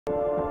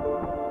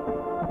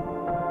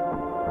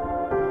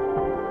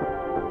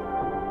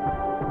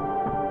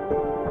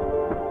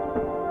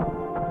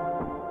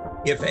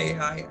If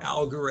AI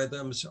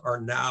algorithms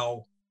are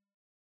now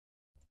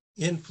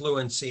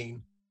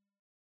influencing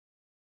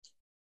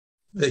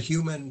the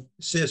human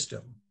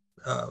system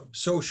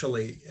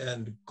socially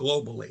and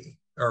globally,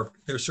 or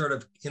they're sort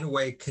of, in a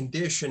way,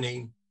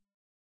 conditioning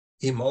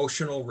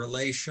emotional,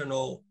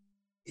 relational,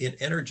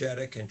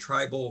 energetic, and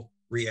tribal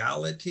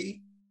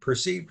reality,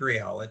 perceived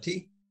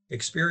reality,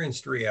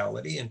 experienced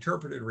reality,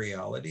 interpreted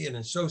reality, and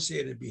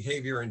associated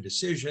behavior and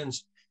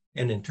decisions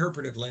and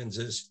interpretive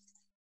lenses.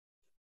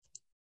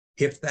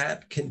 If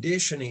that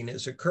conditioning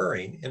is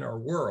occurring in our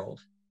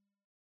world,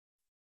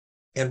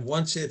 and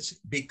once it's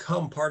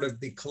become part of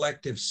the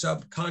collective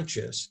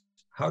subconscious,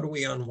 how do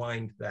we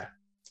unwind that?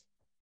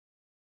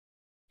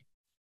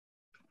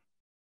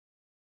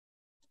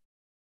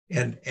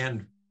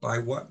 And by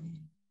what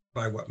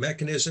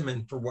mechanism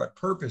and for what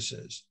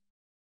purposes?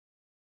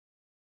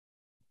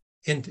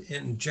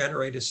 And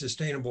generate a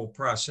sustainable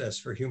process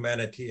for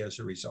humanity as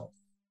a result.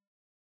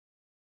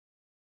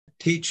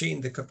 Teaching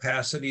the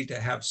capacity to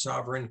have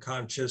sovereign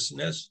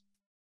consciousness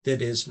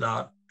that is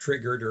not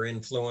triggered or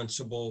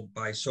influenceable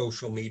by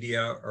social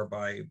media or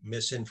by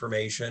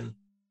misinformation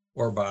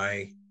or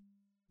by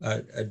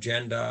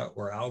agenda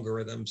or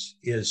algorithms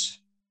is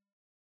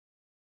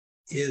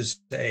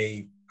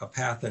a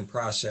path and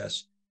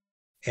process.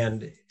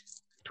 And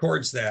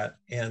towards that,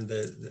 and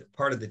the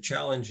part of the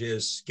challenge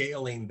is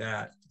scaling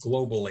that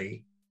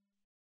globally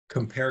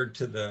compared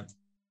to the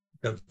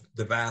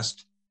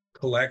vast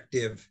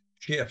collective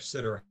shifts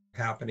that are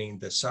happening,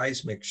 the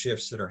seismic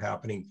shifts that are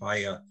happening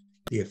via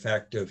the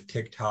effect of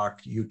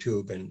TikTok,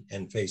 YouTube,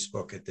 and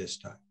Facebook at this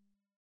time.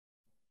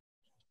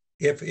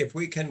 If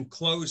we can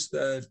close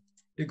the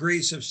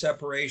degrees of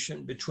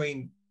separation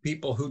between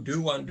people who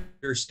do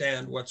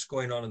understand what's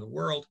going on in the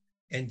world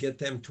and get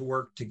them to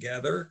work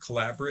together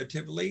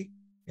collaboratively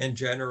and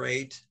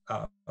generate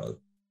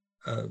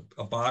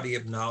a body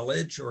of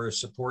knowledge or a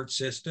support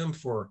system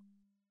for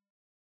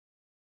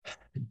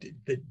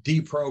the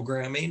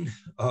deprogramming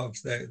of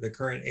the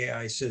current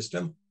AI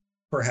system,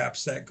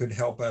 perhaps that could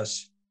help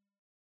us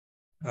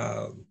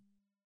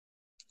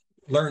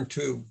learn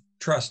to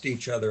trust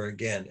each other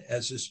again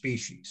as a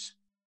species,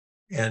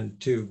 and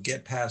to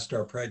get past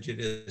our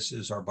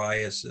prejudices, our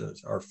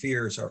biases, our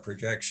fears, our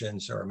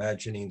projections, our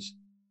imaginings,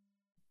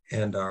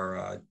 and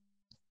our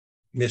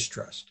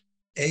mistrust.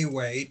 A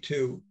way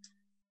to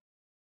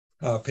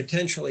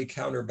potentially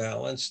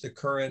counterbalance the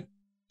current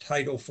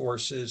tidal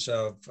forces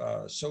of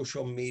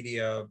social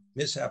media,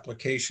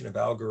 misapplication of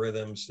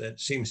algorithms that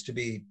seems to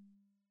be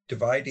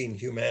dividing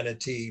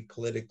humanity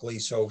politically,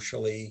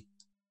 socially,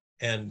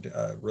 and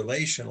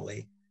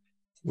relationally,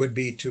 would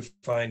be to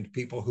find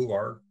people who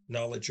are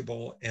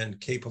knowledgeable and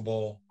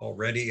capable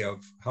already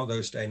of how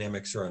those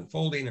dynamics are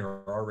unfolding,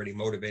 or are already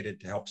motivated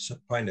to help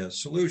find a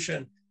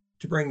solution,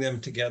 to bring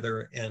them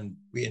together. And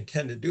we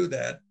intend to do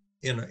that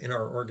in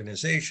our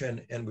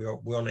organization, and we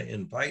want to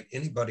invite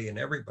anybody and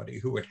everybody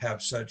who would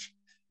have such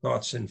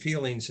thoughts and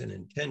feelings and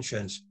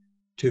intentions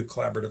to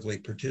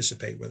collaboratively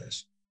participate with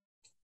us.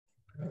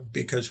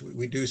 Because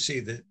we do see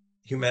that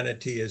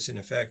humanity is in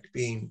effect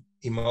being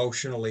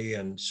emotionally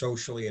and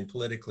socially and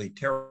politically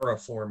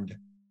terraformed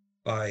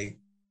by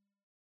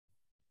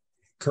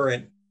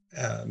current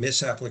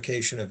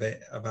misapplication of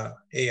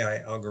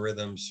AI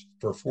algorithms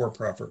for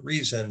for-profit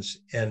reasons.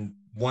 And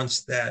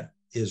once that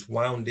is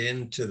wound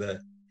into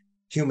the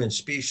human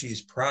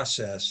species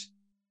process,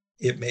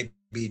 it may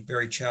be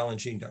very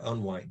challenging to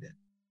unwind it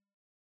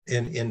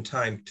in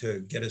time to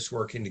get us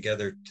working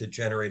together to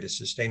generate a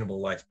sustainable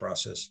life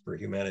process for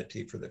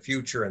humanity for the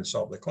future and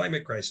solve the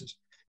climate crisis.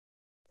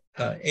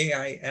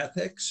 AI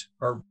ethics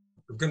are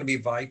going to be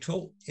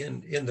vital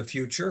in the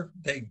future.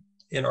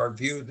 In our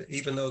view,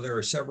 even though there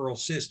are several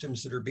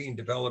systems that are being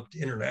developed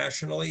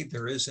internationally,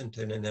 there isn't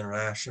an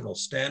international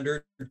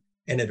standard.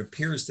 And it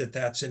appears that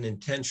that's an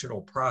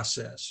intentional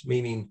process,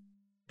 meaning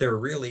there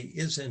really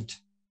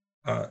isn't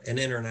an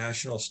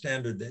international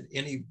standard that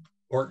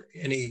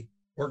any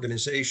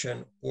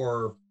organization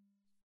or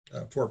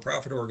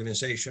for-profit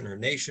organization or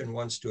nation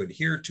wants to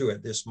adhere to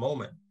at this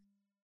moment,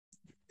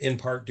 in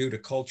part due to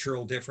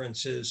cultural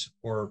differences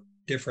or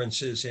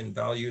differences in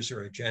values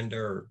or agenda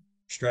or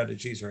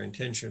strategies or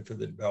intention for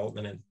the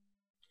development and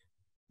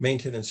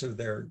maintenance of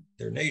their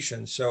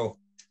nation. So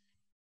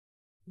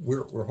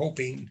we're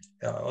hoping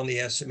on the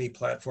SME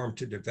platform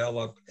to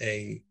develop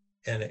an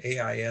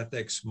AI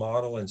ethics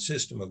model and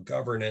system of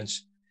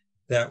governance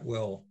that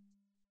will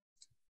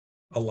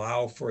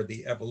allow for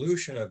the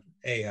evolution of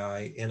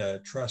AI in a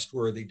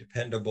trustworthy,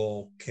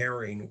 dependable,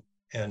 caring,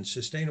 and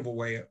sustainable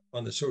way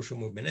on the social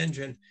movement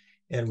engine.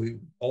 And we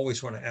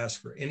always want to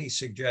ask for any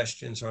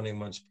suggestions on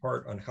anyone's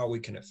part on how we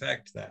can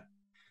affect that,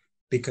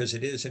 because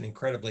it is an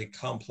incredibly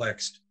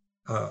complex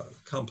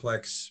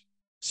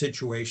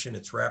situation.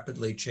 It's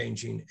rapidly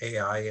changing.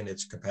 AI and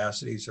its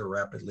capacities are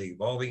rapidly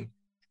evolving.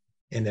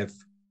 And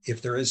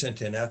if there isn't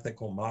an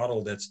ethical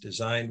model that's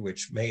designed,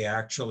 which may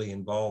actually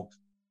involve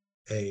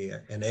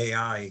an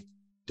AI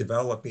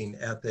developing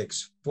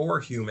ethics for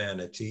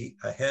humanity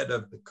ahead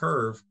of the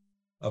curve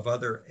of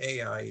other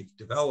AI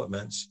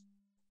developments,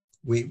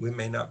 we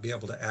may not be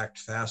able to act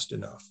fast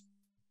enough.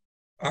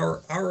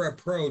 Our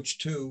approach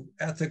to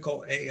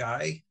ethical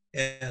AI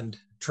and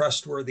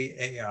trustworthy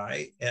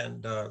AI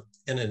and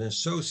an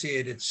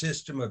associated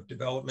system of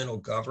developmental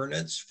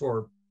governance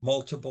for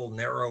multiple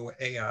narrow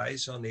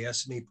AIs on the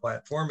SME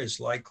platform is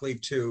likely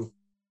to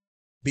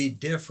be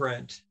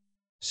different,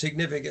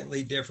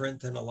 significantly different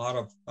than a lot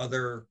of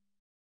other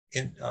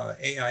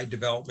AI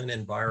development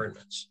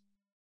environments.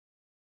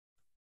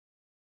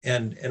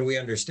 And we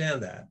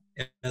understand that.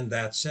 And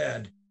that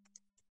said,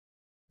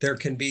 there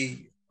can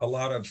be a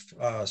lot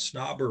of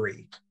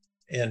snobbery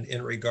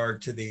in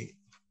regard to the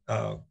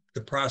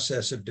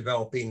process of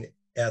developing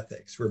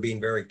ethics. We're being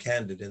very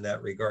candid in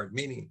that regard,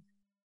 meaning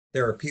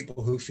there are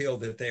people who feel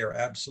that they are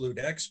absolute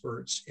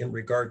experts in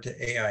regard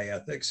to AI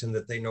ethics and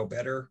that they know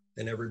better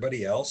than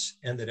everybody else,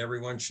 and that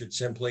everyone should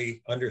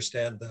simply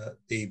understand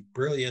the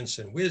brilliance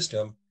and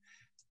wisdom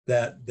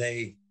that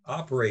they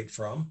operate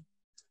from.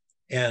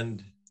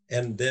 And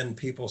then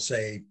people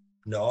say,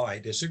 no, I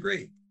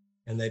disagree.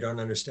 And they don't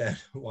understand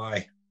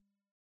why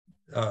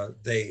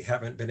they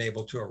haven't been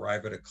able to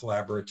arrive at a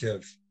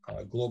collaborative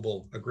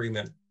global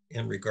agreement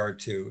in regard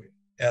to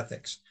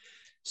ethics.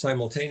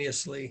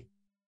 Simultaneously,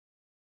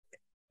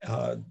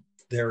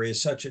 there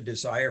is such a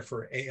desire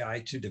for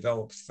AI to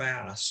develop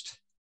fast,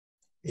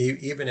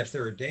 even if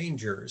there are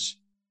dangers,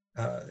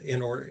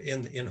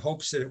 in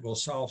hopes that it will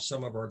solve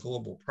some of our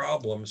global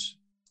problems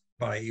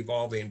by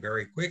evolving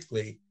very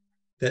quickly,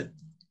 that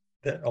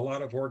a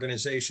lot of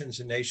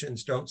organizations and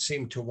nations don't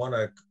seem to want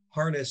to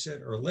harness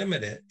it or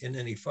limit it in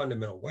any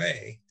fundamental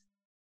way,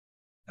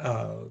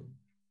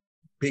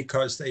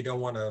 because they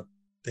don't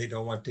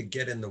want to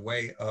get in the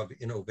way of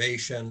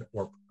innovation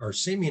or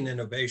seeming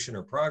innovation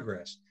or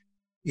progress,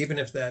 even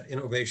if that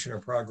innovation or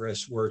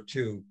progress were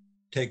to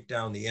take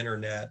down the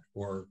internet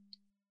or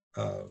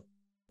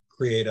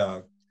create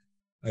a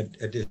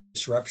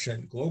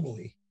disruption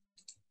globally.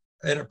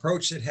 An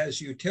approach that has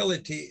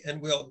utility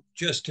and will,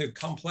 just to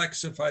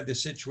complexify the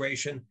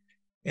situation,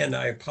 and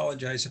I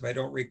apologize if I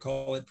don't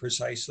recall it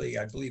precisely,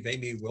 I believe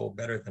Amy will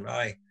better than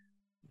I,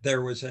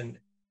 there was an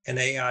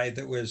AI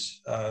that was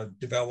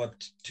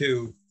developed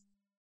to,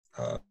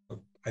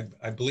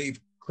 I believe,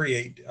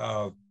 create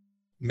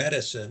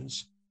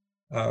medicines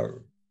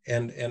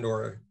and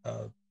or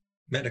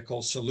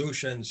medical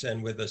solutions,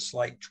 and with a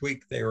slight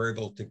tweak, they were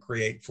able to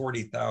create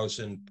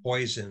 40,000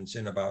 poisons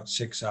in about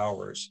 6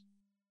 hours.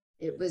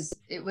 It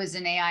was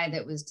an AI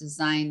that was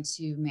designed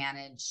to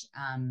manage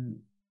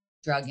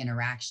drug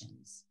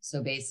interactions.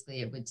 So basically,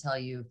 it would tell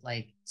you if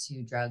like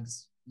 2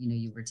 drugs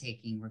you were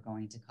taking were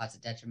going to cause a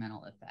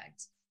detrimental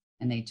effect,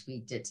 and they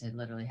tweaked it to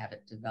literally have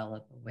it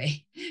develop a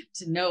way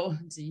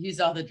to use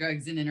all the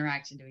drugs in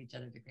interaction to each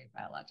other to create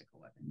biological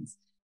weapons.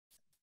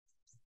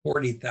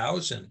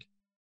 40,000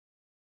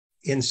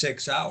 in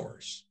 6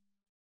 hours.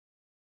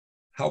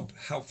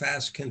 How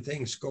fast can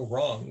things go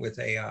wrong with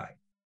AI?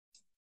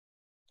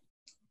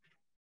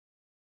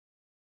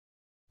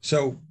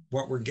 So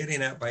what we're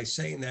getting at by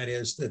saying that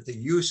is that the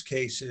use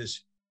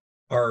cases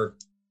are,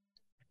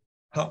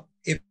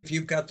 if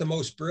you've got the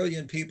most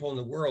brilliant people in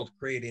the world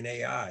creating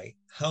AI,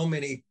 how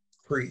many,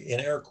 in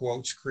air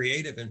quotes,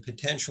 creative and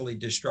potentially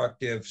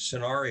destructive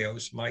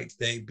scenarios might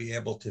they be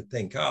able to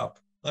think up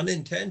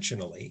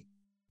unintentionally?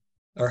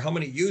 Or how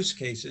many use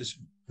cases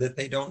that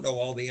they don't know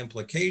all the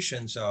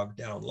implications of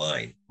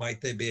downline might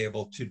they be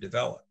able to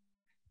develop?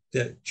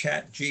 The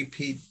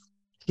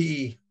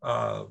ChatGPT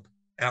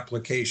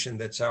application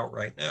that's out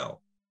right now,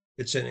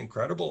 it's an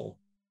incredible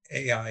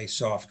AI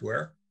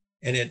software,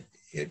 and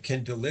it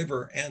can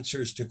deliver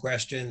answers to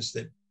questions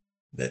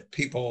that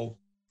people,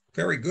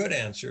 very good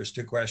answers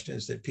to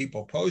questions that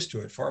people pose to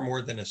it, far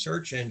more than a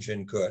search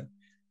engine could,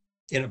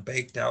 in a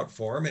baked out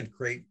form, and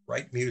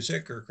write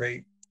music or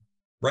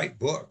write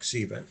books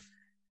even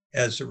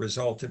as a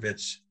result of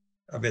its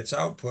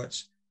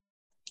outputs.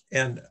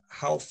 And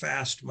how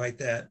fast might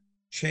that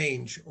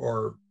change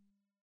or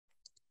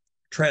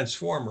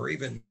transform or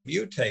even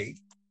mutate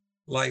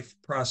life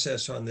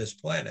process on this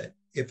planet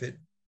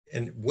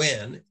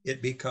when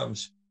it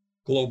becomes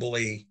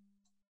globally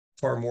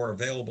far more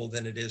available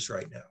than it is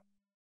right now?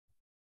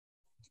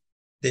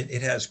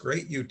 It has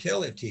great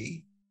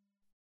utility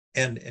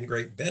and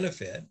great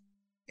benefit,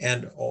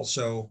 and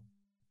also,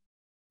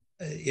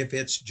 if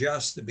it's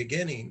just the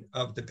beginning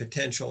of the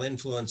potential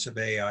influence of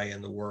AI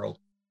in the world,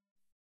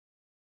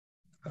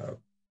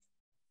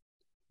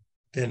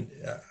 then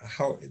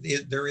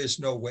there is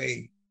no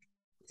way,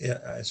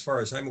 as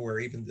far as I'm aware,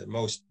 even the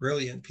most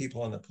brilliant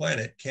people on the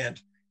planet can't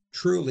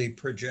truly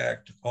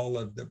project all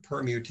of the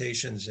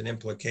permutations and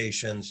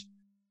implications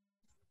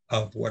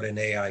of what an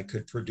AI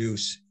could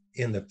produce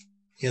in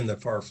the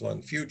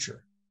far-flung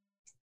future.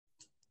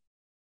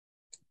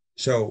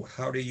 So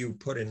how do you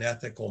put an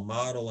ethical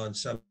model on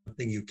something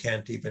you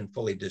can't even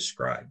fully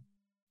describe?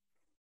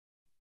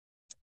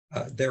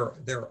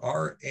 There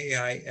are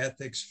AI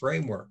ethics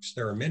frameworks.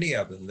 There are many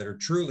of them that are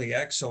truly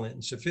excellent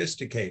and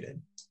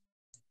sophisticated,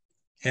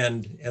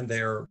 and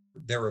they're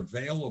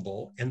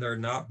available, and they're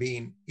not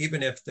being,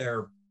 even if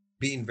they're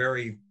being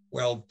very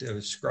well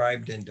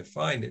described and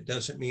defined, it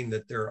doesn't mean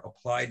that they're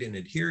applied and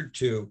adhered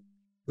to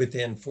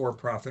within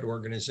for-profit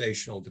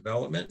organizational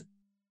development,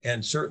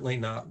 and certainly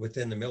not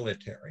within the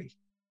military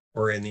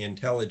or in the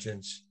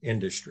intelligence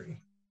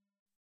industry.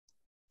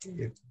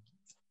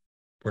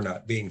 We're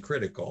not being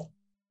critical,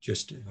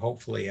 just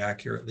hopefully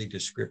accurately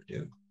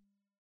descriptive.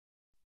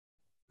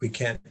 We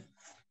can't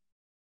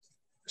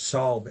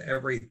solve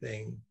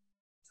everything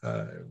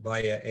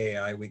via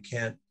AI. We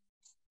can't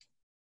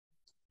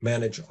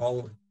manage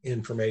all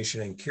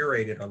information and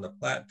curate it on the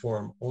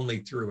platform only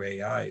through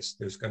AIs.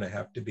 There's going to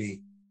have to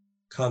be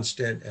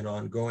constant and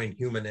ongoing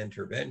human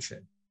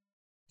intervention.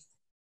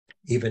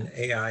 Even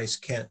AIs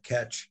can't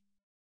catch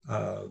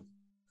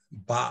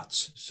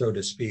bots, so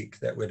to speak,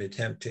 that would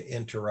attempt to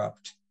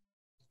interrupt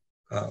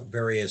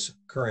various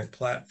current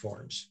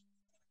platforms.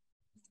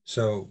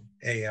 So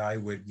AI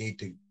would need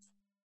to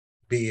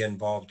be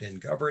involved in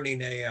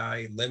governing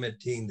AI,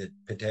 limiting the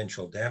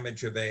potential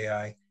damage of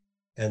AI,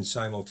 and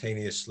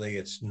simultaneously,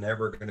 it's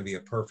never going to be a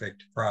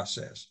perfect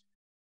process.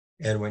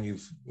 And when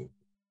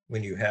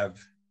you have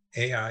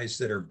AIs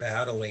that are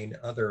battling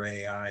other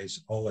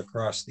AIs all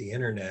across the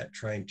internet,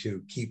 trying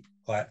to keep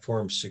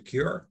platforms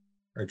secure,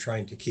 or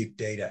trying to keep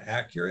data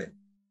accurate,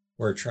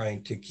 or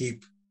trying to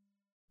keep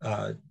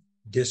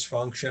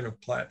dysfunction of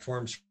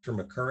platforms from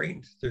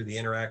occurring through the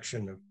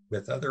interaction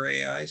with other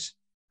AIs,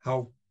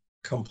 how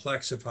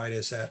complexified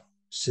is that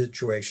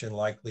situation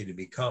likely to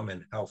become,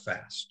 and how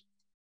fast?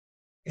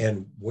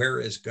 And where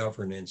is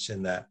governance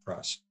in that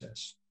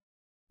process?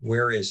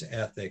 Where is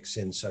ethics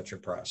in such a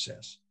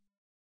process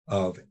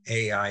of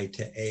AI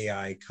to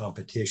AI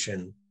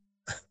competition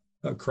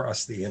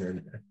across the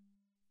internet?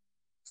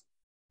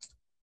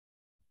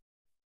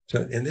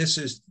 So, and this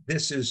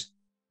is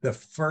the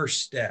first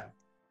step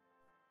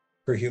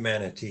for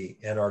humanity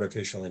and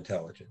artificial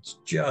intelligence,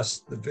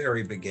 just the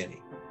very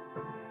beginning.